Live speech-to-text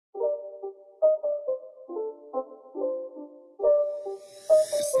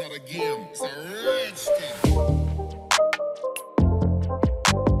start again. It's a rich thing.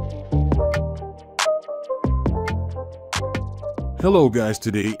 Hello guys,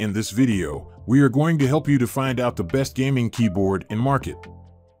 today in this video, we are going to help you to find out the best gaming keyboard in market.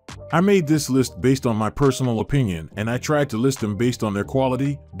 I made this list based on my personal opinion, and I tried to list them based on their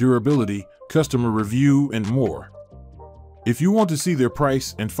quality, durability, customer review, and more. If you want to see their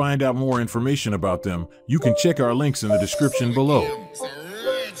price and find out more information about them, you can check our links in the description below. It's a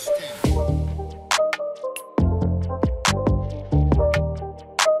rich thing.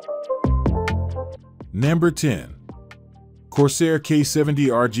 Number 10. Corsair K70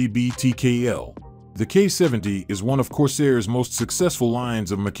 RGB TKL. The K70 is one of Corsair's most successful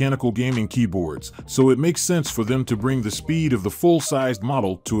lines of mechanical gaming keyboards, so it makes sense for them to bring the speed of the full-sized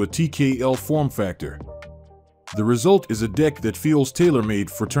model to a TKL form factor. The result is a deck that feels tailor-made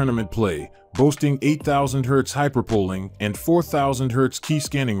for tournament play, boasting 8000 Hz hyperpolling and 4000 Hz key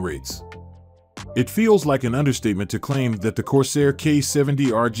scanning rates. It feels like an understatement to claim that the Corsair K70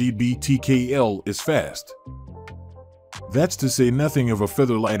 RGB TKL is fast. That's to say nothing of a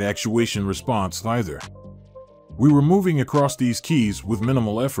featherlight actuation response either. We were moving across these keys with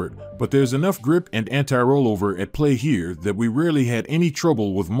minimal effort, but there's enough grip and anti-rollover at play here that we rarely had any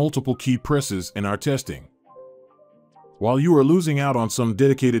trouble with multiple key presses in our testing. While you are losing out on some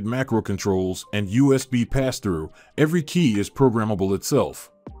dedicated macro controls and USB pass-through, every key is programmable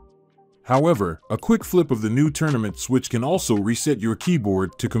itself. However, a quick flip of the new tournament switch can also reset your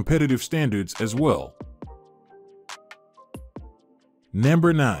keyboard to competitive standards as well.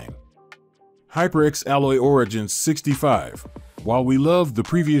 Number 9. HyperX Alloy Origin 65. While we loved the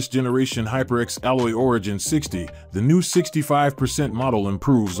previous generation HyperX Alloy Origin 60, the new 65% model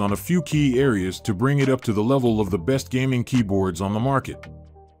improves on a few key areas to bring it up to the level of the best gaming keyboards on the market.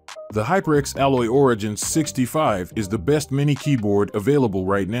 The HyperX Alloy Origin 65 is the best mini keyboard available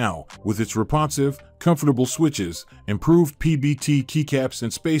right now, with its responsive, comfortable switches, improved PBT keycaps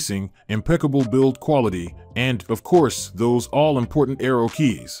and spacing, impeccable build quality, and, of course, those all-important arrow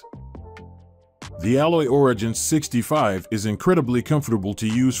keys. The Alloy Origin 65 is incredibly comfortable to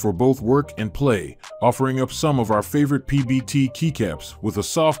use for both work and play, offering up some of our favorite PBT keycaps with a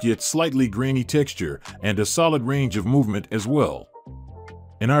soft yet slightly grainy texture and a solid range of movement as well.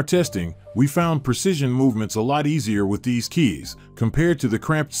 In our testing, we found precision movements a lot easier with these keys, compared to the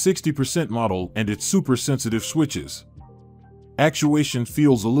cramped 60% model and its super sensitive switches. Actuation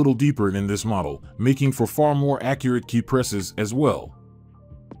feels a little deeper in this model, making for far more accurate key presses as well.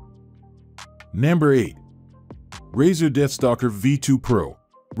 Number 8. Razer Deathstalker V2 Pro.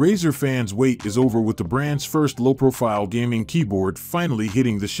 Razer fans' wait is over with the brand's first low-profile gaming keyboard finally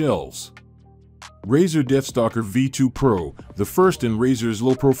hitting the shelves. Razer Deathstalker V2 Pro, the first in Razer's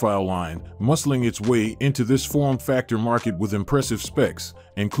low-profile line, muscling its way into this form factor market with impressive specs,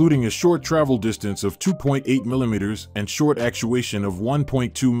 including a short travel distance of 2.8 mm and short actuation of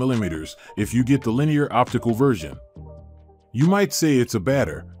 1.2 mm if you get the linear optical version. You might say it's a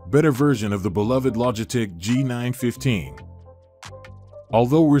better version of the beloved Logitech G915.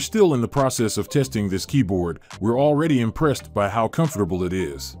 Although we're still in the process of testing this keyboard, we're already impressed by how comfortable it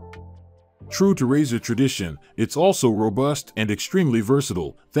is. True to Razer tradition, it's also robust and extremely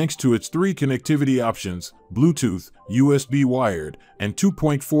versatile thanks to its 3 connectivity options: Bluetooth, USB wired, and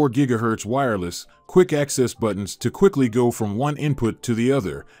 2.4 GHz wireless, quick access buttons to quickly go from one input to the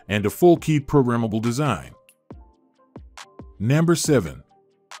other, and a full key programmable design. Number 7.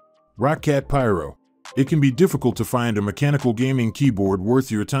 Roccat Pyro. It can be difficult to find a mechanical gaming keyboard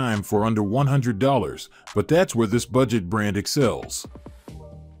worth your time for under $100, but that's where this budget brand excels.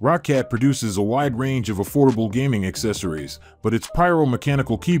 Roccat produces a wide range of affordable gaming accessories, but its Pyro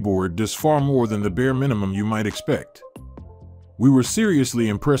mechanical keyboard does far more than the bare minimum you might expect. We were seriously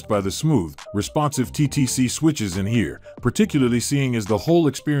impressed by the smooth, responsive TTC switches in here, particularly seeing as the whole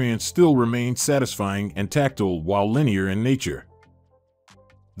experience still remains satisfying and tactile while linear in nature.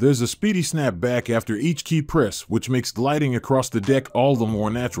 There's a speedy snap back after each key press, which makes gliding across the deck all the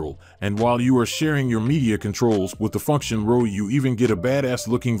more natural, and while you are sharing your media controls with the function row, you even get a badass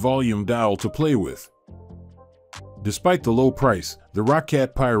looking volume dial to play with. Despite the low price, the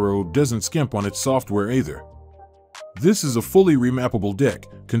Roccat Pyro doesn't skimp on its software either. This is a fully remappable deck,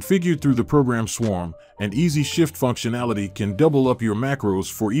 configured through the program Swarm, and easy shift functionality can double up your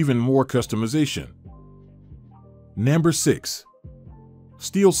macros for even more customization. Number 6.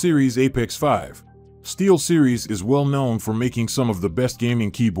 SteelSeries Apex 5. SteelSeries is well known for making some of the best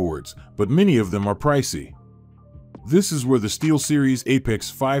gaming keyboards, but many of them are pricey. This is where the SteelSeries Apex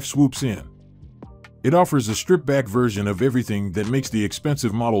 5 swoops in. It offers a stripped-back version of everything that makes the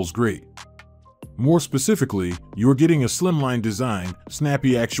expensive models great. More specifically, you're getting a slimline design,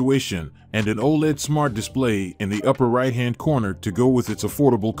 snappy actuation, and an OLED smart display in the upper right-hand corner to go with its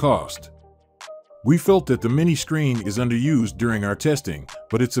affordable cost. We felt that the mini screen is underused during our testing,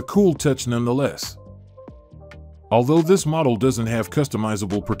 but it's a cool touch nonetheless. Although this model doesn't have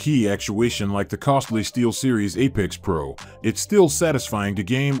customizable per-key actuation like the costly SteelSeries Apex Pro, it's still satisfying to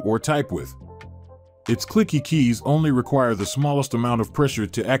game or type with. Its clicky keys only require the smallest amount of pressure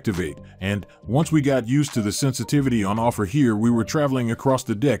to activate, and once we got used to the sensitivity on offer here, we were traveling across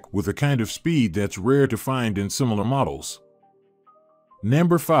the deck with a kind of speed that's rare to find in similar models.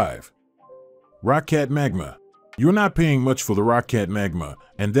 Number 5. Roccat Magma. You're not paying much for the Roccat Magma,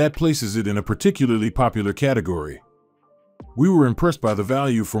 and that places it in a particularly popular category. We were impressed by the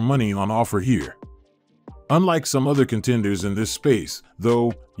value for money on offer here. Unlike some other contenders in this space,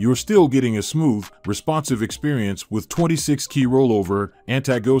 though, you're still getting a smooth, responsive experience with 26-key rollover,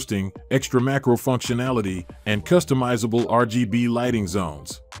 anti-ghosting, extra macro functionality, and customizable RGB lighting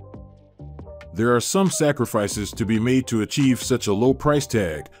zones. There are some sacrifices to be made to achieve such a low price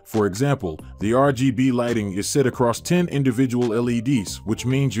tag. For example, the RGB lighting is set across 10 individual LEDs, which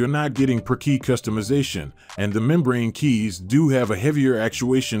means you're not getting per-key customization, and the membrane keys do have a heavier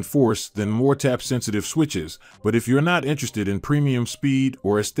actuation force than more tap-sensitive switches, but if you're not interested in premium speed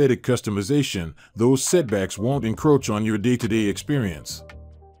or aesthetic customization, those setbacks won't encroach on your day-to-day experience.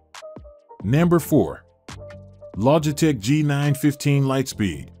 Number 4. Logitech G915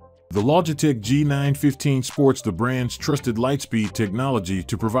 Lightspeed. The Logitech G915 sports the brand's trusted Lightspeed technology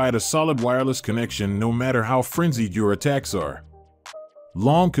to provide a solid wireless connection no matter how frenzied your attacks are.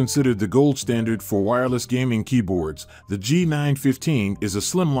 Long considered the gold standard for wireless gaming keyboards, the G915 is a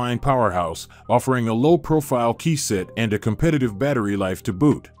slimline powerhouse, offering a low-profile key set and a competitive battery life to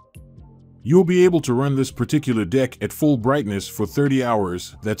boot. You'll be able to run this particular deck at full brightness for 30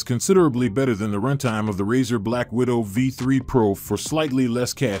 hours. That's considerably better than the runtime of the Razer Black Widow V3 Pro for slightly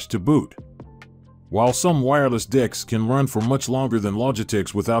less cash to boot. While some wireless decks can run for much longer than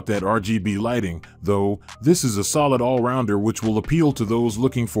Logitech's without that RGB lighting, though, this is a solid all-rounder which will appeal to those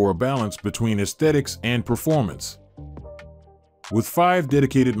looking for a balance between aesthetics and performance. With 5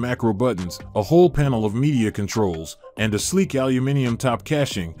 dedicated macro buttons, a whole panel of media controls, and a sleek aluminum top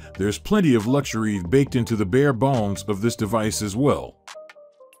caching, there's plenty of luxury baked into the bare bones of this device as well.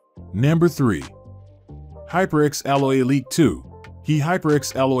 Number 3. HyperX Alloy Elite 2. The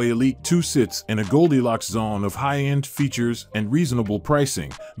HyperX Alloy Elite 2 sits in a Goldilocks zone of high-end features and reasonable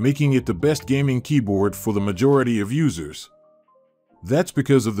pricing, making it the best gaming keyboard for the majority of users. That's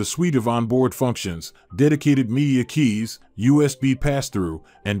because of the suite of onboard functions, dedicated media keys, USB pass-through,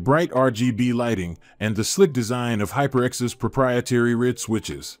 and bright RGB lighting, and the slick design of HyperX's proprietary red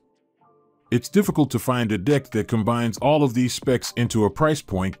switches. It's difficult to find a deck that combines all of these specs into a price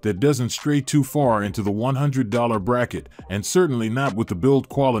point that doesn't stray too far into the $100 bracket, and certainly not with the build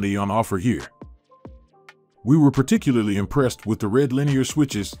quality on offer here. We were particularly impressed with the red linear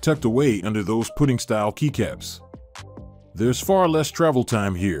switches tucked away under those pudding-style keycaps. There's far less travel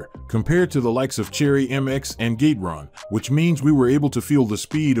time here, compared to the likes of Cherry MX and Gateron, which means we were able to feel the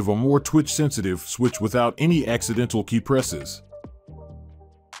speed of a more twitch-sensitive switch without any accidental key presses.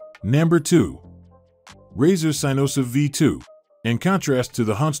 Number 2. Razer Synosa V2. In contrast to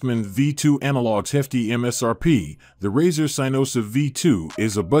the Huntsman V2 analog's hefty MSRP, the Razer Synosa V2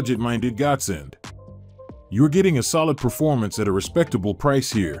 is a budget-minded godsend. You're getting a solid performance at a respectable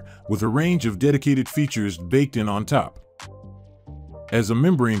price here, with a range of dedicated features baked in on top. As a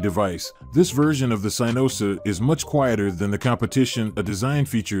membrane device, this version of the Synosa is much quieter than the competition, a design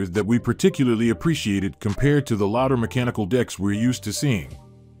feature that we particularly appreciated compared to the louder mechanical decks we're used to seeing.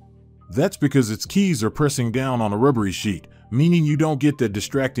 That's because its keys are pressing down on a rubbery sheet, meaning you don't get that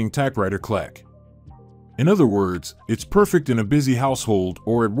distracting typewriter clack. In other words, it's perfect in a busy household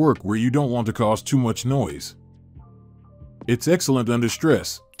or at work where you don't want to cause too much noise. It's excellent under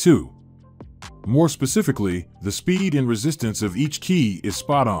stress, too. More specifically, the speed and resistance of each key is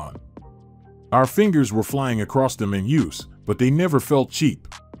spot on. Our fingers were flying across them in use, but they never felt cheap.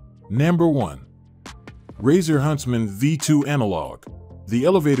 Number 1. Razer Huntsman V2 Analog. The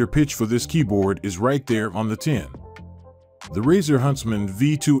elevator pitch for this keyboard is right there on the tin. The Razer Huntsman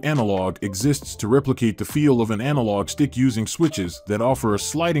V2 Analog exists to replicate the feel of an analog stick using switches that offer a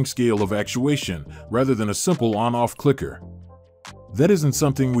sliding scale of actuation rather than a simple on-off clicker. That isn't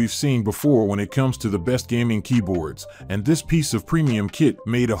something we've seen before when it comes to the best gaming keyboards, and this piece of premium kit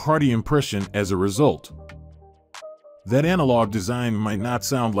made a hearty impression as a result. That analog design might not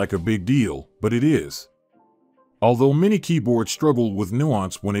sound like a big deal, but it is. Although many keyboards struggle with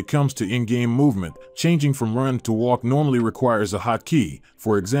nuance when it comes to in-game movement, changing from run to walk normally requires a hotkey.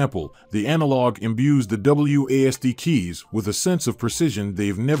 For example, the analog imbues the WASD keys with a sense of precision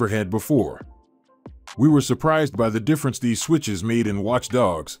they've never had before. We were surprised by the difference these switches made in Watch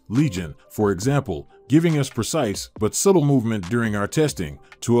Dogs Legion, for example, giving us precise but subtle movement during our testing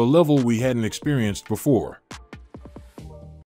to a level we hadn't experienced before.